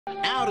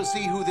Now to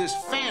see who this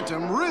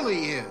phantom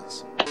really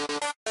is.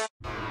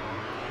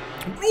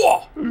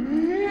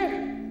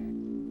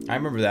 I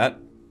remember that.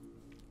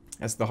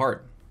 That's the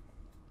heart.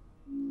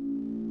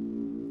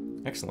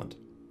 Excellent.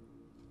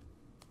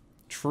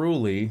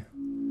 Truly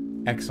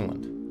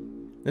excellent.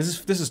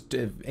 This is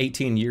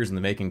 18 years in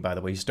the making, by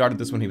the way. He started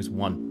this when he was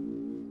 1.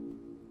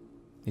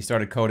 He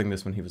started coding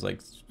this when he was, like,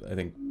 I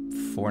think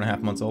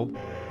 4.5 months old.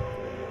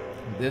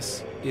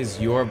 This is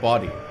your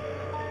body.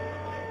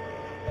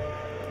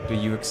 Do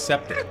you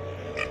accept it?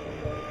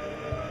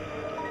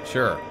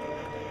 Sure.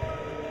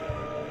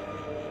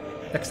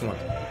 Excellent.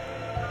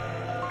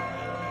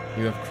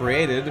 You have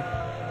created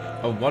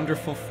a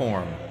wonderful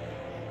form.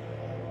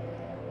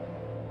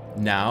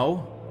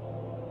 Now,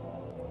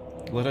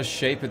 let us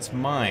shape its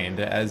mind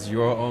as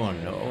your own.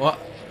 What?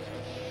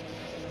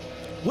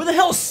 Where the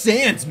hell's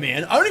Sans,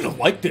 man? I don't even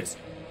like this.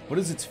 What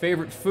is its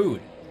favorite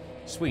food?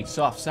 Sweet,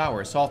 soft,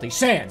 sour, salty.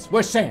 Sans.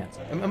 Where's Sans?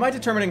 Am I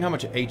determining how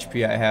much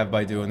HP I have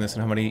by doing this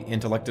and how many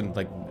intellect and,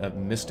 like,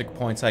 mystic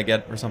points I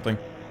get or something?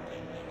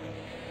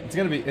 It's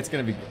gonna be,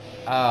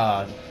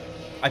 I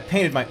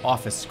painted my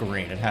office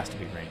screen. It has to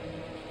be green.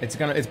 It's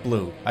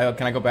blue.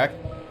 Can I go back?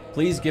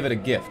 Please give it a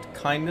gift.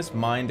 Kindness,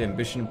 mind,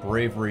 ambition,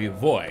 bravery,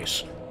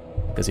 voice.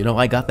 Because you know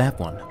I got that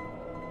one.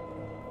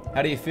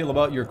 How do you feel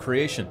about your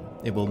creation?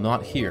 It will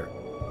not hear.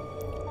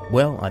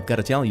 Well, I've got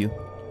to tell you,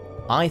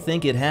 I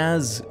think it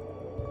has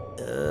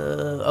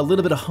a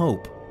little bit of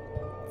hope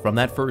from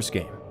that first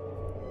game.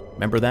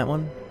 Remember that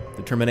one?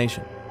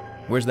 Determination.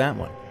 Where's that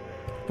one?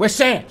 Where's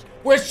Sans?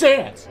 Where's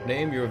Sans?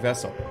 Name your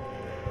vessel.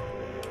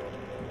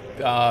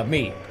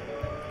 Me.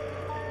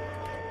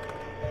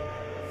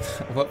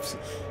 Whoops.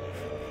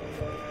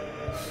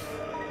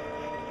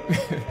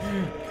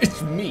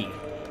 It's me.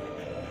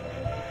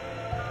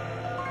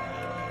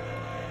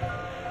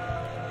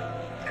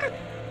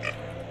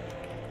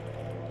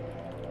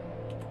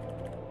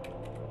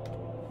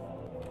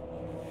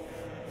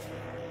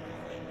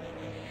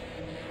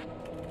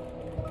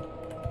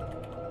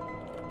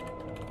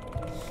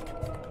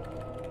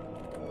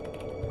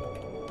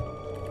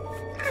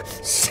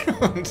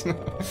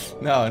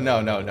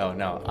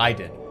 No. I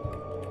did.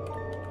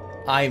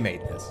 I made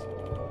this.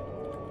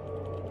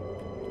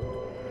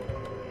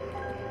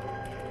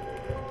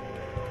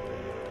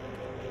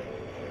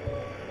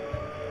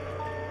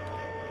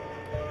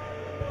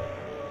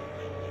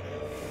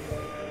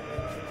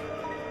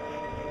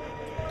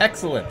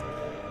 Excellent.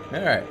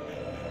 All right.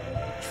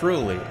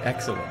 Truly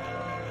excellent.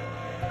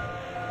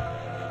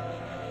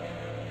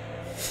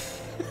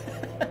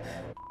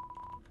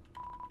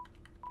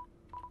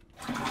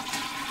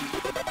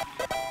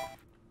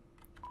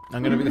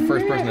 I'm gonna be the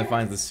first person that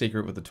finds the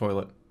secret with the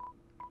toilet.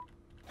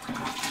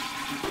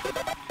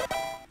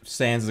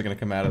 Sans is gonna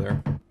come out of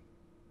there.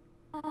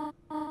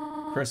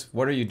 Chris,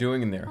 what are you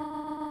doing in there?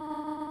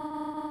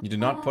 You did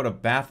not put a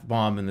bath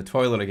bomb in the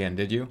toilet again,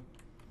 did you?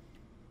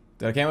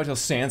 I can't wait till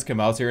Sans comes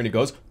out here and he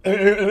goes.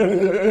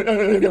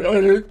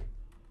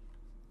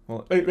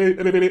 Well, can't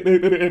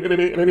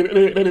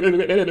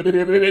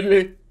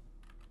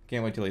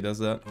wait till he does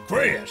that.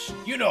 Chris,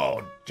 you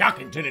know,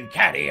 Jockington and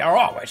Caddy are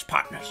always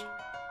partners.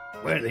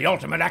 We're the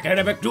ultimate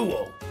academic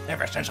duo,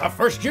 ever since our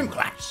first gym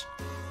class.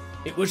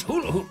 It was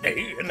hula hoop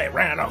day, and they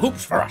ran out of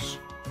hoops for us.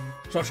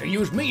 So she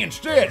used me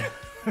instead.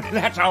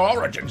 That's our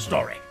origin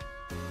story.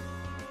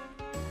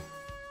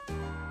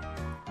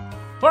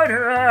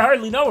 Partner, I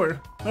hardly know her.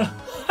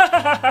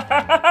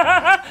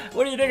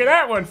 What do you think of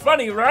that one?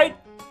 Funny, right?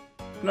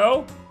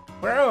 No?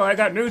 Well, I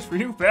got news for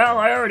you, pal.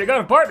 I already got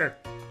a partner.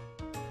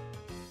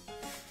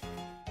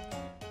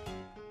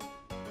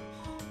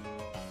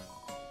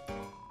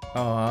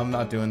 Oh, I'm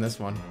not doing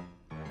this one.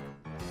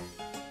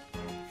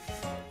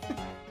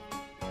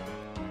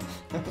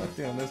 I'm not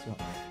doing this one.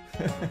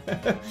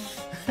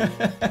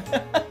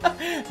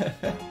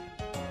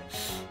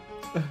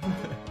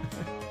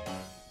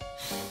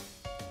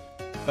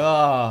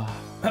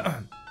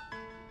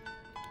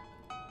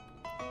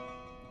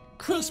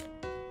 Chris,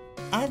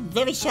 I'm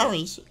very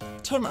sorry.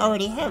 Tim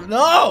already had.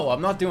 No,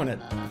 I'm not doing it.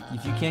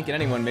 If you can't get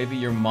anyone, maybe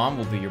your mom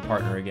will be your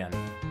partner again.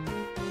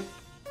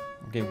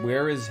 Okay,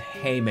 where is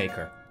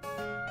Haymaker?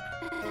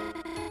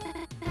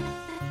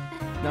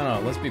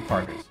 No, let's be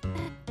partners.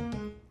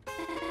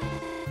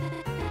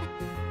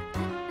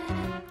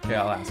 Okay,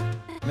 I'll ask.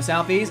 Miss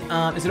Alfies,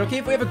 is it okay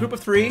if we have a group of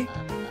 3?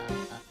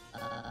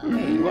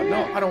 Hey, what?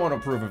 No, I don't want to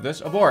approve of this.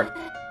 Abort.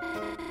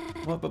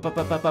 What,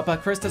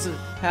 but Chris doesn't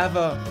have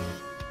a...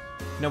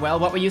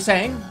 Noelle, what were you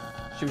saying?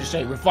 She was just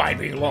saying we're fine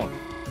being alone.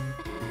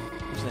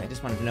 Actually, I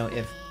just wanted to know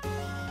if...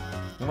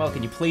 Noelle,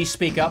 can you please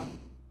speak up?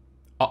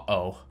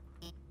 Uh-oh.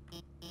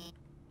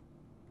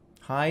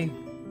 Hi,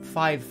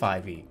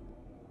 5-5-E.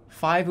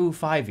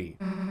 5-5-E.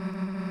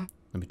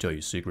 Let me tell you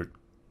a secret.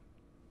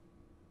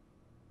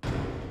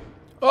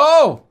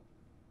 Oh!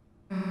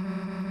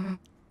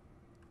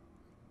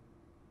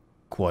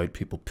 Quiet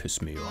people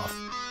piss me off.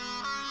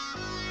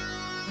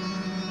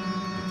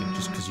 You think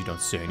just because you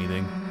don't say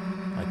anything,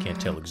 I can't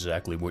tell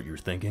exactly what you're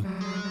thinking?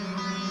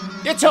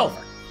 It's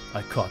over.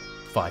 I caught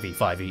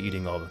 5-E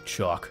eating all the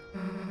chalk.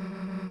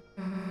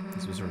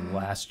 This was her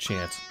last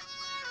chance.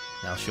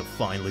 Now she'll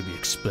finally be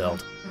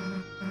expelled.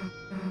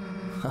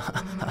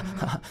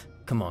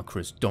 Come on,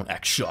 Chris, don't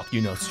act shocked.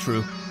 You know it's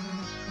true.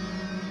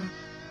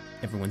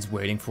 Everyone's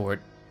waiting for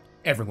it.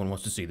 Everyone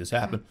wants to see this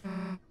happen.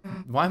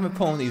 Why am I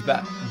pulling these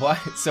back? Why?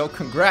 So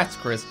congrats,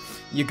 Chris.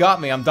 You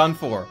got me. I'm done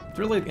for. It's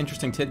a really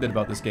interesting tidbit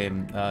about this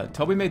game.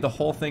 Toby made the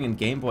whole thing in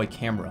Game Boy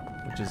camera,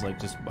 which is like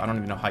just, I don't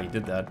even know how you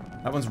did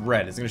that. That one's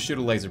red. It's gonna shoot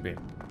a laser beam.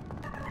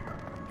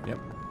 Yep.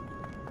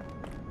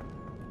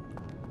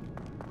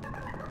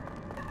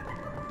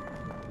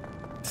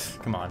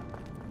 Come on.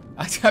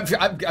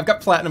 I've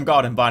got Platinum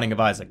God and Binding of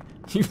Isaac.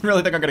 You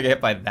really think I'm gonna get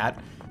hit by that?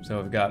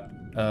 So we've got,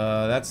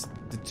 that's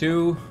the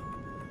 2.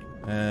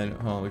 And,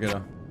 oh, we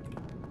gotta...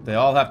 They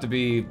all have to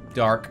be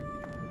dark.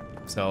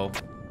 So...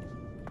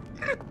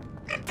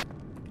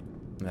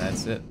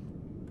 That's it.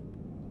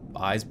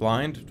 Eyes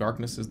blind,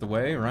 darkness is the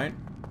way, right?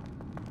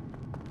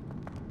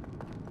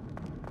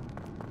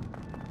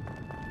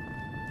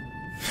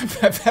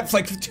 I've had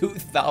like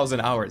 2,000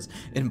 hours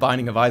in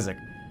Binding of Isaac.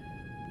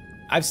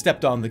 I've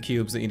stepped on the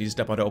cubes that you need to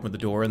step on to open the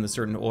door in the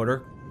certain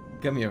order.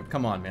 Give me a...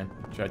 Come on, man.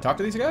 Should I talk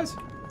to these guys?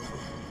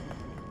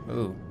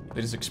 Ooh,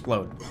 they just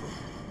explode.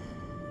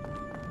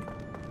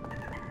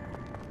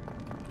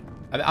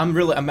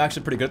 I'm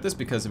actually pretty good at this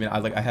because, I mean,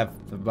 I have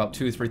about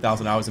 2,000 to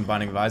 3,000 hours in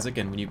Binding of Isaac,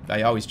 and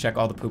I always check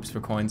all the poops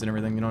for coins and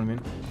everything, you know what I mean?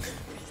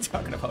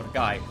 Talking about a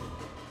guy.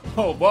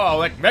 Oh, wow,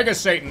 like Mega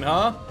Satan,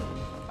 huh?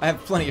 I have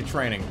plenty of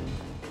training.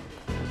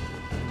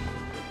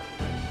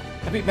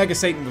 I beat Mega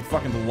Satan with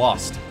fucking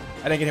Lost.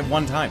 I didn't get hit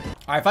one time.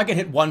 Alright, if I get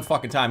hit one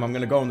fucking time, I'm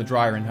gonna go in the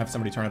dryer and have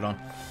somebody turn it on.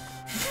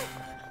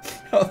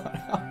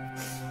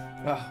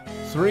 Ah,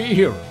 3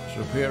 heroes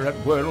appear at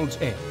World's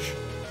Edge.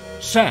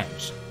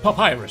 Sans,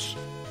 Papyrus,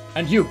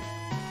 and you,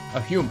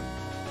 a human,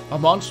 a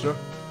monster,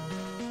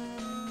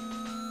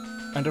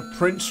 and a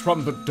prince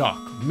from the dark,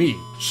 me,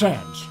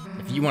 Sans.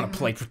 If you want to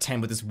play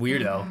pretend with this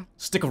weirdo,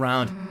 stick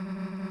around.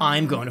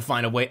 I'm going to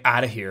find a way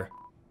out of here.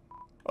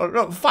 Oh,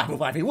 no, fine,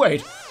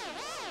 wait.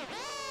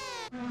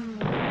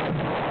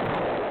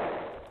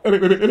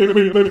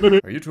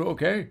 Are you two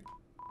okay?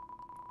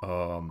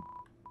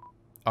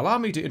 Allow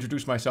me to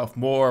introduce myself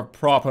more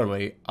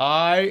properly.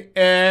 I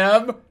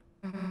am...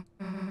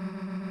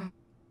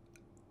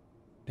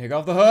 Take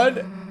off the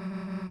hood.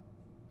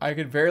 I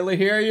can barely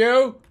hear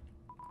you.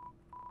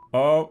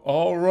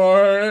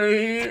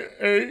 Alright.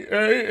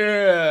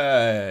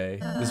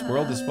 This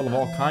world is full of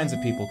all kinds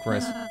of people,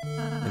 Chris.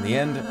 In the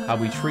end, how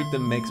we treat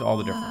them makes all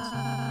the difference.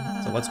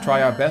 So let's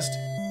try our best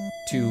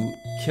to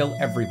kill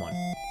everyone.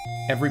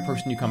 Every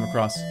person you come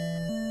across,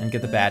 and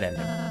get the bad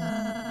ending.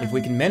 If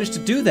we can manage to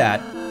do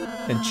that,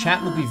 then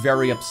chat will be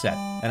very upset,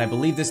 and I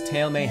believe this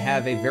tale may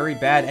have a very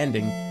bad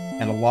ending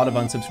and a lot of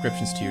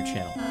unsubscriptions to your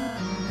channel.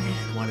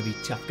 Man, wanna be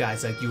tough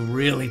guys like you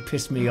really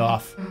piss me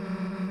off.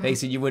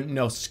 Face it, you wouldn't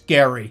know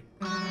scary.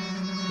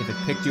 If it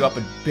picked you up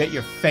and bit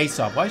your face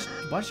off, why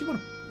does she want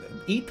to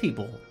eat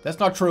people? That's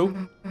not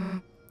true.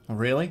 Oh,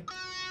 really?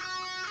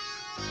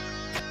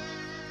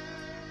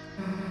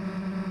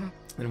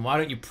 Then why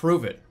don't you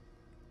prove it?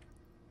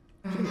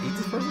 You gonna eat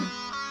this person?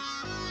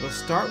 We'll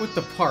start with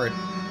the part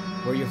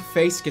where your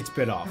face gets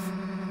bit off.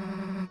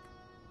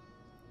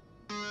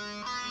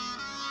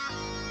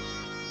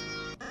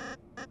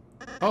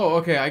 Oh,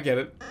 okay, I get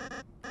it.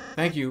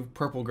 Thank you,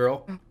 purple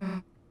girl.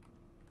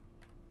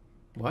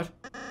 What?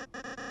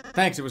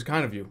 Thanks, it was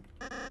kind of you.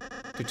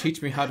 To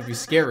teach me how to be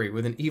scary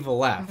with an evil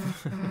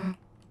laugh.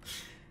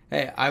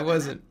 Hey, I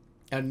wasn't.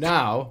 And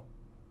now...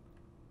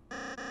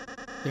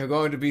 you're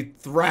going to be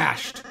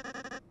thrashed.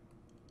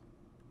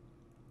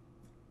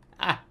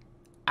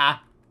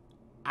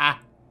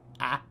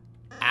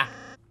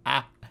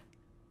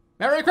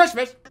 Merry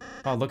Christmas!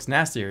 Oh, it looks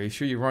nasty. Are you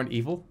sure you weren't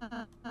evil?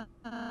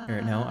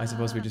 No, I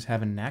suppose we just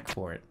have a knack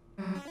for it.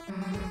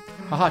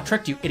 Haha,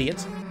 tricked you,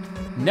 idiots.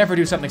 Never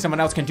do something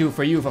someone else can do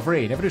for you for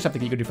free. Never do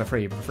something you can do for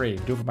free.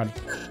 Do for money.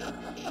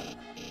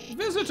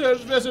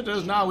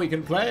 Visitors, now we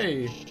can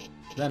play.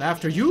 Then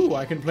after you,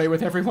 I can play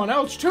with everyone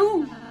else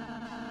too.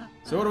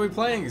 So what are we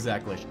playing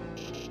exactly?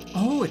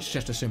 Oh, it's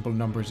just a simple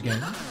numbers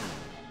game.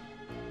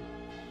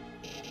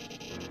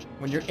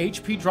 When your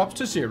HP drops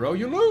to 0,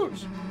 you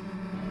lose.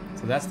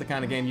 So that's the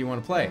kind of game you want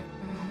to play.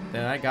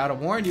 Then I gotta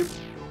warn you.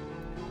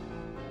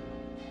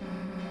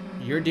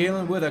 You're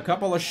dealing with a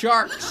couple of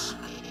sharks.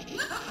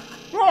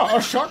 Oh,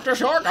 shark to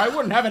shark, I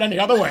wouldn't have it any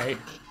other way.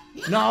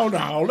 Now,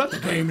 let the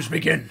games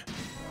begin.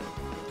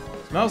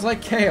 Smells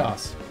like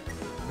chaos.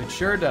 It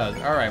sure does.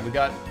 Alright, we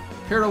got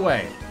Peer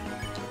Away.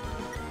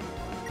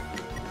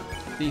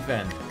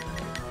 Defend.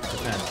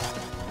 Defend.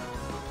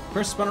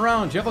 Chris spun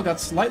around. Jevil got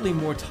slightly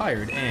more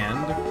tired, and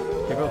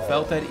Jevil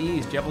felt at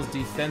ease. Jevil's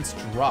defense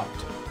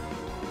dropped.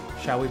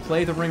 Shall we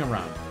play the ring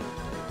around?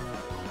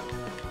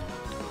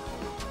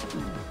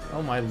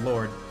 Oh my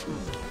lord.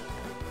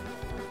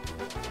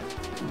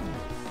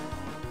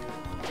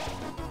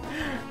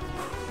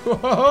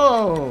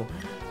 Whoa!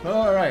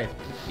 Alright.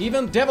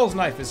 Even Devil's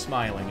Knife is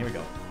smiling. Here we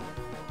go.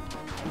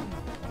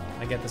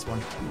 I get this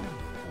one.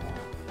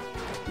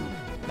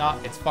 Nah,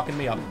 it's fucking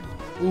me up.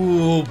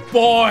 Ooh,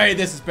 boy,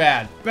 this is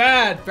bad.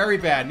 Bad, very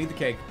bad. Need the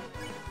cake.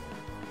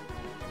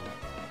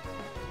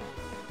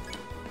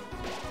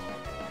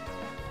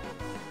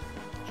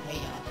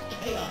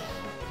 Chaos.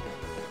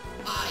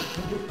 I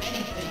can do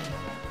anything.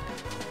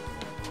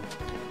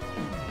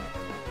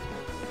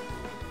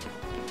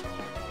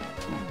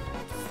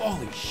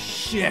 Holy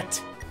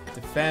shit.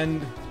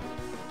 Defend.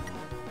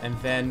 And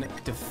then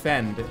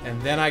defend.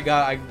 And then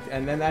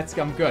and then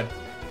I'm good.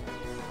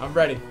 I'm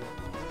ready.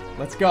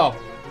 Let's go.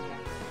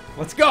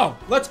 Let's go.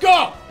 Let's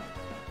go.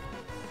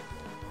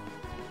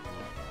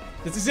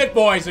 This is it,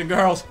 boys and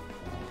girls.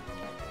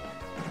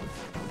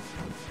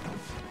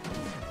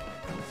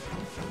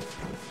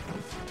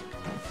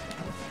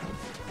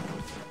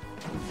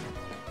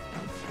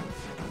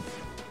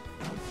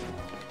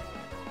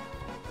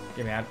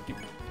 Get me out.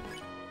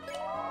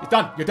 It's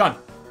done. You're done.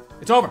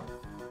 It's over.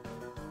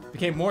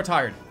 Became more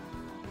tired.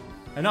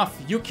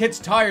 Enough. You kids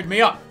tired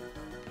me up.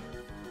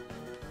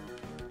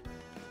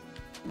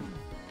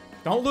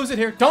 Don't lose it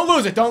here. Don't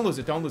lose it. Don't lose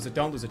it. Don't lose it.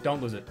 Don't lose it.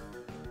 Don't lose it.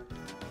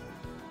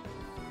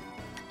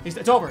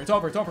 It's over. It's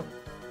over. It's over.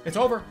 It's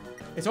over.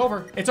 It's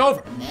over. It's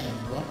over.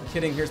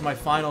 Kidding. Here's my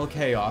final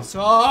chaos.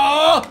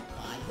 Oh!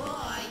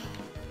 Bye-bye.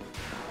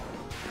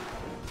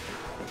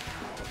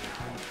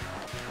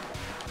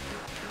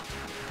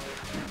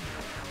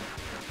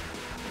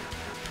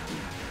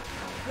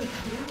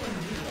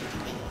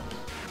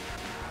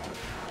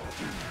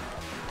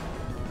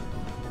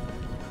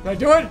 Did I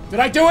do it? Did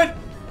I do it?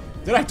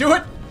 Did I do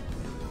it?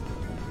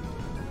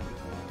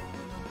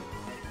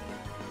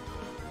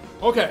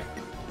 Okay.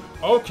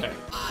 Okay.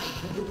 I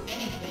can do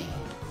anything.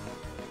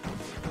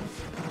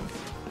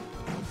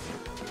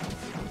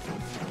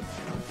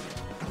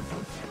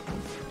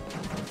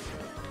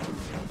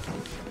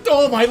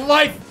 Oh, my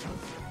life!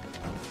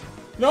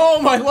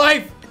 No, my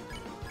life!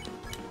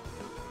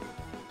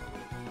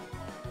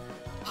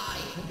 I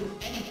can do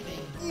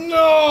anything.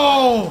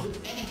 No! Do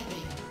anything.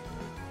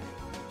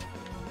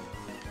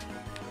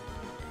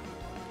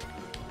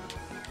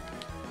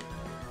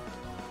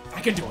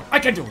 I can do it. I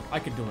can do it. I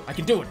can do it. I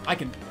can do it. I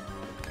can...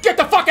 Get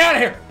the fuck out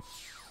of here!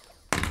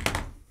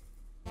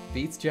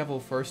 Beats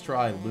Jevil first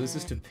try,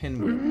 loses to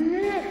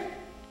Pinwheel.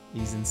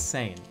 He's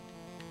insane.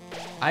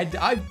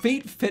 I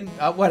beat Pin...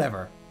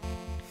 whatever.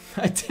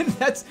 I didn't...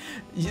 That's...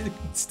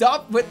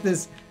 Stop with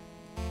this.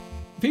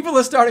 People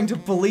are starting to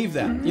believe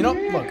that. You know,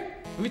 look.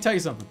 Let me tell you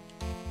something.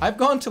 I've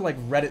gone to, like,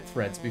 Reddit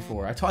threads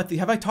before. Have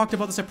I talked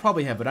about this? I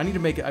probably have, but I need to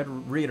make it... I'd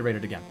reiterate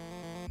it again.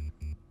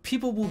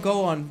 People will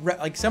go on,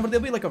 like, somebody,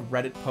 there'll be like a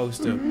Reddit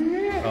post of,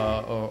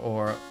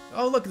 or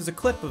oh look, there's a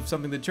clip of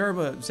something that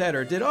Jerma said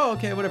or did, oh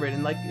okay, whatever,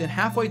 and like, and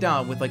halfway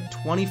down with like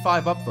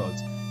 25 upvotes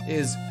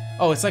is,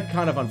 oh, it's like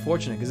kind of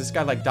unfortunate because this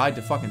guy like died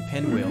to fucking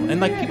Pinwheel, and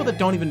like people that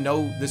don't even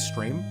know this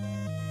stream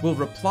will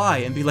reply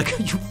and be like,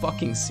 are you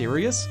fucking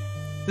serious?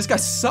 This guy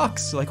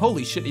sucks, like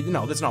holy shit,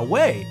 no, there's no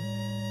way.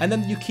 And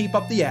then you keep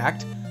up the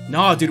act,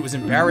 no dude, it was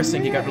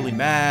embarrassing, he got really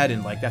mad,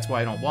 and like, that's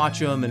why I don't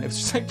watch him, and it's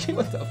just like,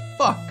 what the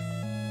fuck?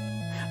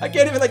 I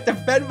can't even, like,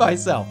 defend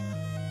myself.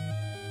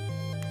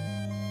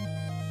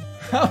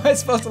 How am I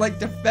supposed to, like,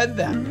 defend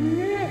that?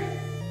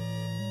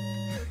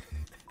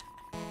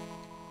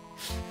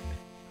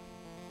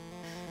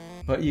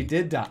 But you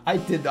did die. I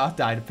did not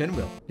die to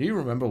Pinwheel. Do you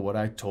remember what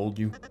I told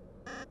you?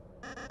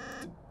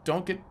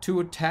 Don't get too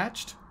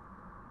attached.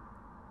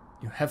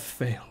 You have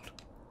failed.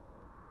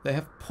 They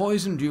have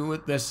poisoned you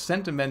with their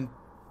sentiment,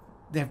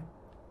 their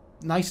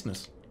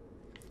niceness.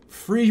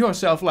 Free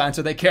yourself,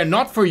 Lancer. They care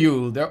not for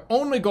you. Their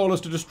only goal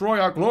is to destroy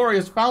our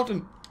glorious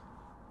fountain.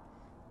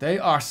 They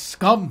are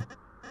scum.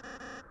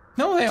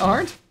 No, they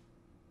aren't.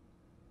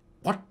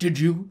 What did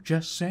you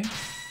just say?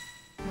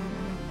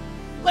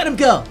 Let him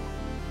go.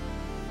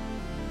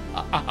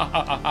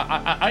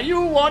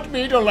 You want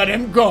me to let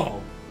him go?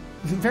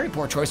 Very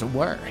poor choice of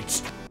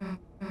words.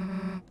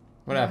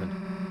 What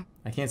happened?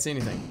 I can't see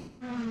anything.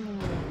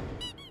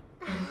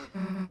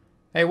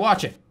 Hey,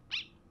 watch it.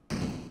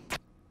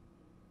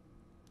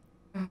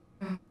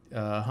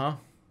 Uh-huh.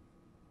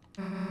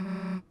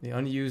 The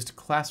unused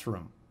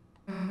classroom.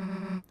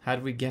 How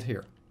did we get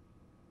here?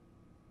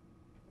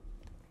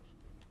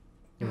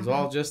 It was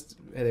all just...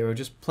 They were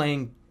just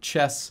playing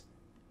chess.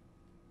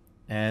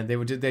 And they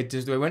went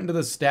into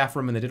the staff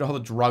room and they did all the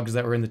drugs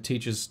that were in the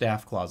teacher's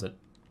staff closet.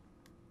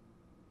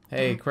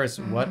 Hey, Chris,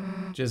 what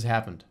just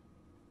happened?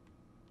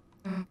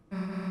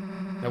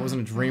 That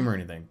wasn't a dream or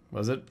anything,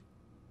 was it?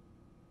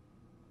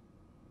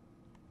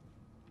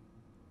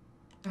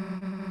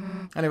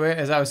 Anyway,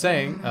 as I was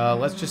saying,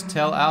 let's just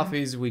tell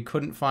Alphys we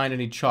couldn't find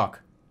any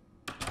chalk.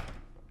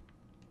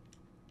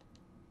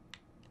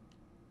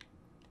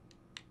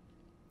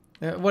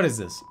 What is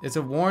this? It's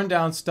a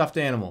worn-down stuffed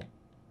animal.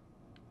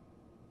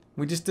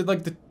 We just did,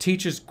 like, the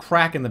teacher's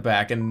crack in the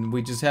back, and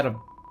we just had a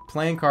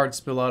playing card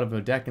spill out of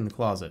a deck in the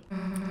closet.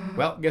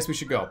 Well, guess we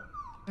should go.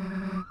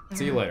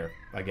 See you later,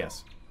 I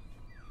guess.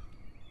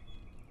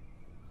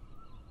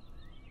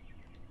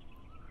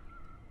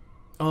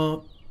 I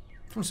want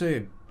to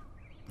say,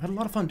 I had a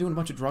lot of fun doing a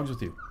bunch of drugs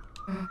with you.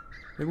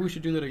 Maybe we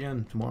should do that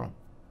again tomorrow.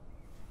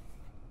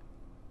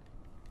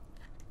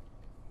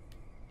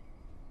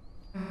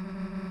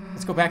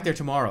 Let's go back there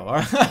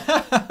tomorrow.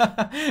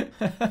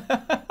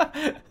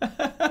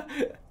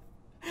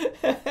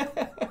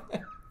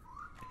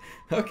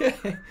 Okay,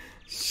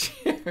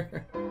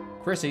 sure.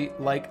 Chrissy,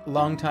 like,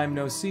 long time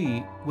no see.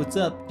 What's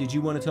up? Did you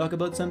want to talk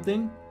about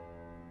something?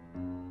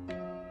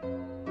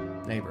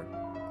 Neighbor.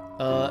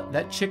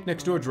 That chick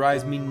next door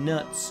drives me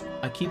nuts.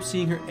 I keep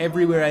seeing her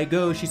everywhere I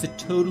go. She's a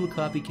total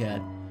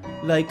copycat.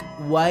 Like,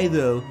 why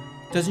though?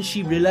 Doesn't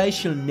she realize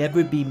she'll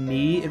never be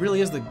me? It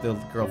really is the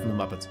girl from the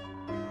Muppets.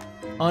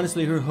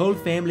 Honestly, her whole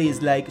family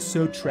is like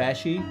so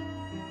trashy.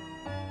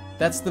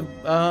 That's the,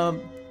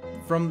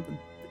 from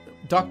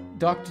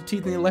Dr.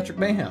 Teeth and the Electric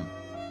Mayhem.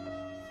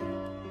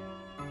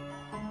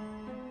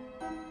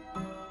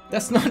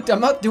 That's not, I'm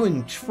not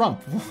doing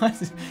Trump.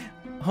 What?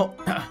 Oh.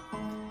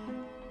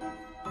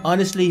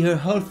 Honestly, her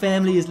whole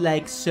family is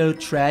like so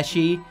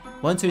trashy.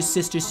 Once her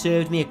sister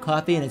served me a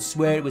coffee and I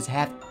swear it was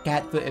half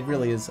cat food. It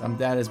really is.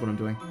 That is what I'm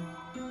doing.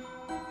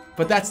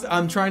 But that's,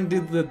 I'm trying to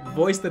do the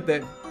voice that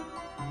they...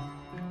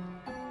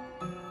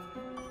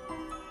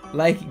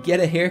 Like, get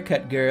a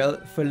haircut, girl,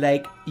 for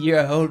like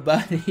your whole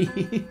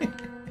body.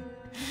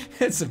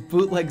 It's a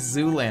bootleg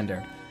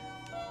Zoolander.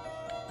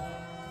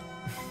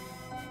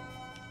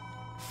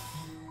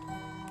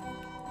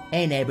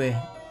 Hey neighbor,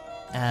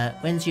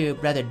 when's your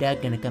brother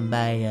Doug gonna come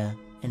by,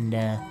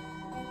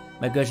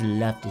 my girls would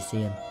love to see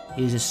him.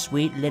 He's a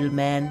sweet little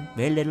man,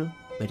 very little,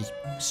 but he's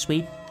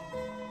sweet.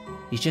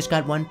 He's just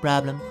got one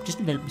problem, just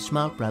a little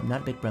small problem,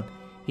 not a big problem.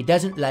 He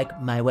doesn't like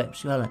my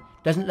wife,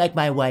 doesn't like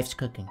my wife's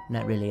cooking,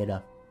 not really at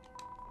all.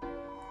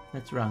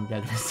 That's wrong,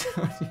 Douglas.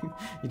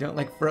 You don't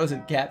like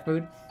frozen cat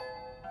food?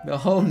 The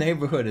whole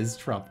neighborhood is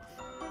Trump.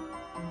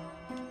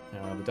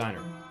 The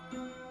diner.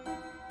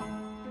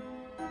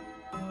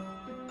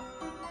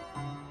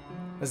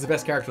 That's the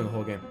best character in the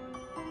whole game.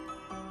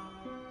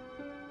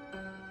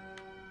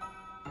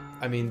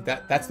 I mean,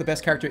 that's the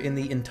best character in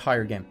the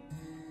entire game.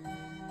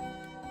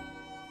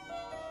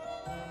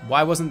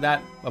 Why wasn't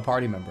that a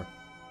party member?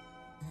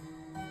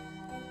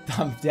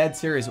 I'm dead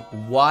serious.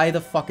 Why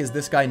the fuck is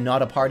this guy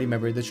not a party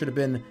member? This should have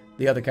been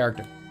the other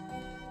character.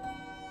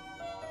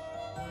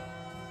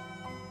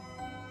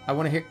 I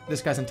want to hear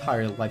this guy's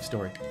entire life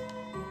story.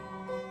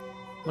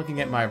 Looking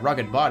at my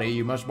rugged body,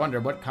 you must wonder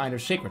what kind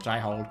of secrets I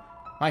hold.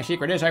 My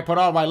secret is I put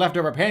all my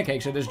leftover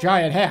pancakes in this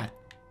giant hat.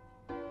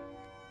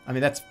 I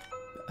mean, that's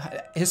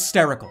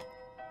hysterical.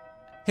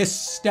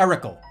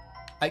 Hysterical.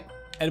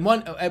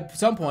 At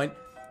some point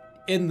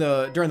during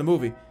the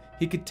movie,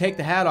 he could take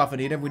the hat off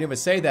and we'd never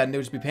say that and there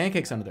would just be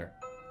pancakes under there.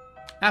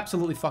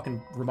 Absolutely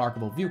fucking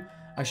remarkable view.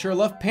 I sure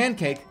love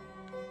pancake.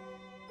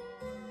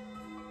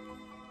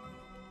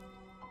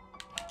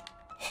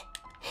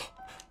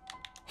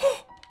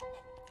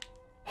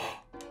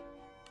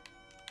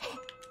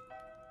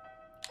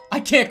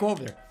 I can't go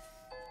over there.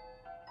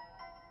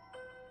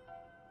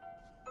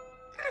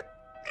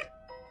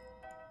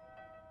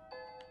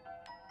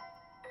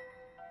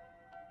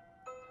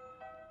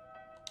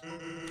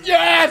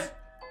 Yes!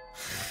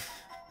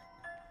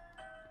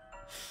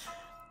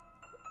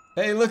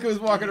 Hey, look who's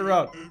walking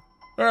around.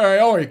 Hey,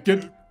 how are you,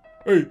 kid?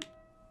 Hey.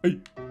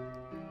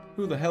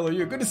 Who the hell are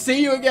you? Good to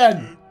see you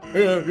again.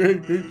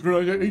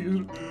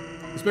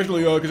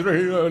 Especially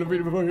considering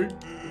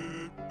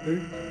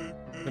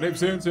my name's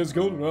Sans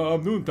Gold, and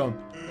I'm new in town.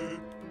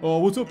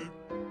 What's up?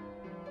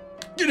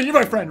 You're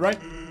my friend, right?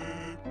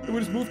 We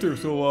just moved here,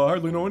 so I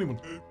hardly know anyone.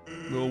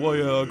 Why,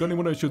 got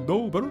anyone I should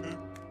know better?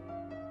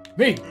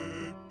 Me!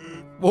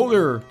 Whoa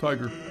there,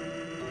 Tiger.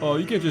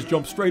 You can't just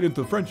jump straight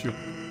into friendship.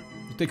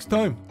 It takes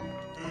time.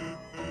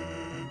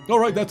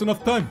 Alright, that's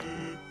enough time.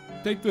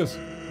 Take this.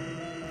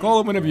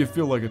 Call it whenever you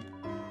feel like it.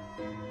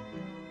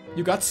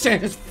 You got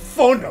Santa's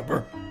phone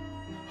number!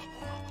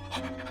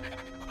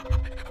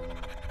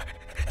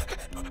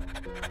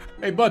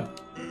 Hey, bud.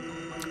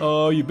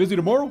 You busy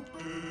tomorrow?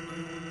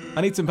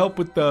 I need some help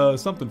with,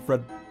 something,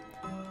 Fred.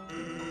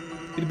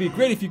 It'd be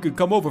great if you could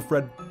come over,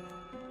 Fred.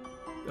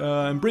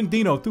 And bring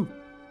Dino, too.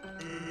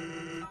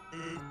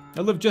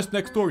 I live just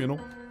next door, you know.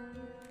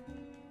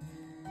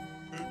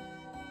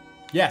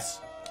 Yes.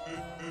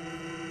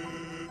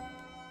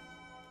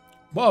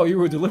 Wow, you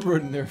were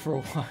deliberate in there for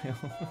a while.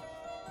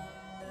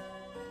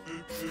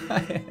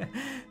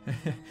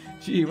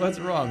 Gee, what's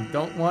wrong?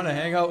 Don't want to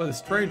hang out with a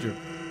stranger.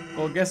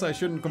 Well, guess I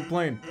shouldn't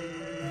complain.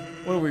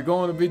 What are we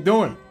going to be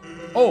doing?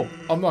 Oh,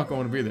 I'm not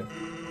going to be there.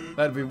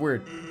 That'd be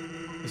weird.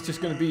 It's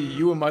just going to be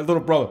you and my little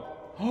brother.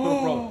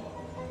 Little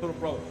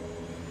brother.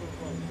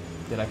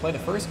 Did I play the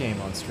first game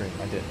on stream?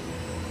 I did.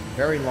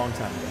 Very long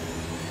time ago.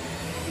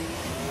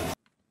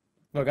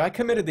 Look, I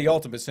committed the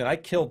ultimate sin. I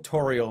killed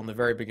Toriel in the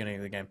very beginning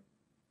of the game.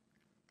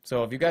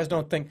 So if you guys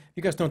don't think,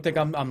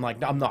 I'm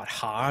not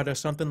hard or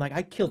something, like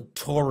I killed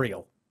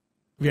Toriel.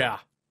 Yeah.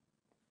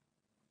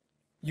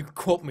 You can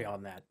quote me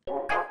on that.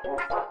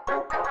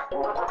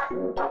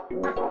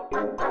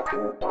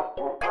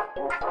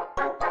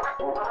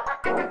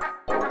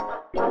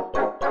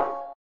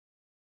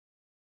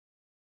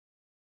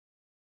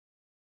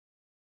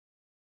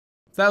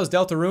 So that was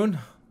Deltarune.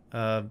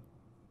 Let me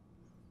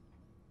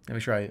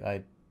make sure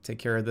I take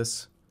care of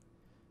this.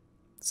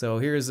 So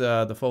here's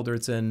the folder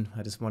it's in.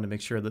 I just wanted to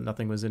make sure that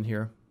nothing was in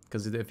here,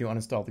 because if you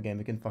uninstall the game,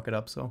 it can fuck it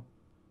up, so.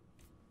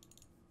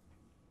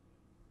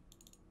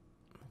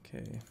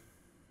 Okay.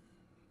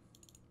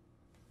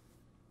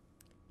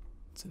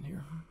 It's in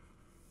here.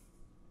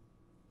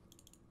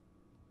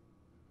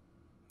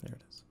 There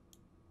it is.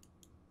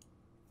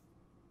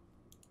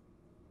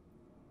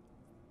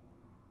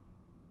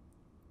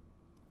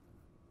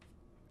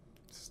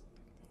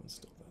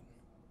 Install that.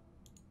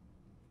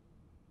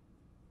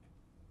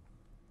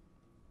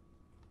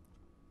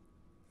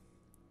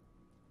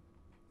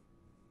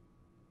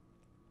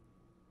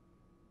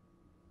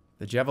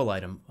 The Jevil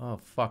item. Oh,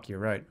 fuck, you're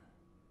right.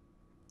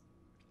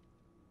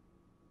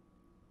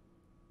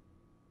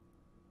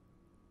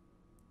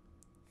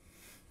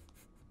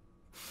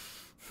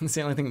 It's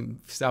the only thing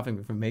stopping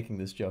me from making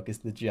this joke is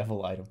the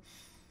Jevil item.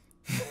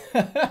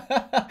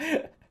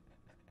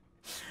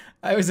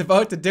 I was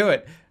about to do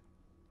it.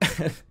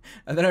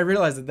 And then I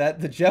realized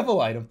that the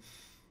Jevil item...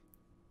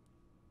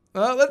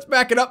 Well, let's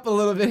back it up a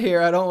little bit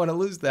here. I don't want to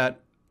lose that.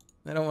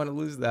 I don't want to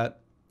lose that.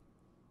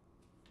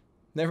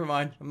 Never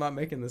mind. I'm not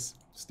making this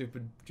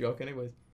stupid joke anyways.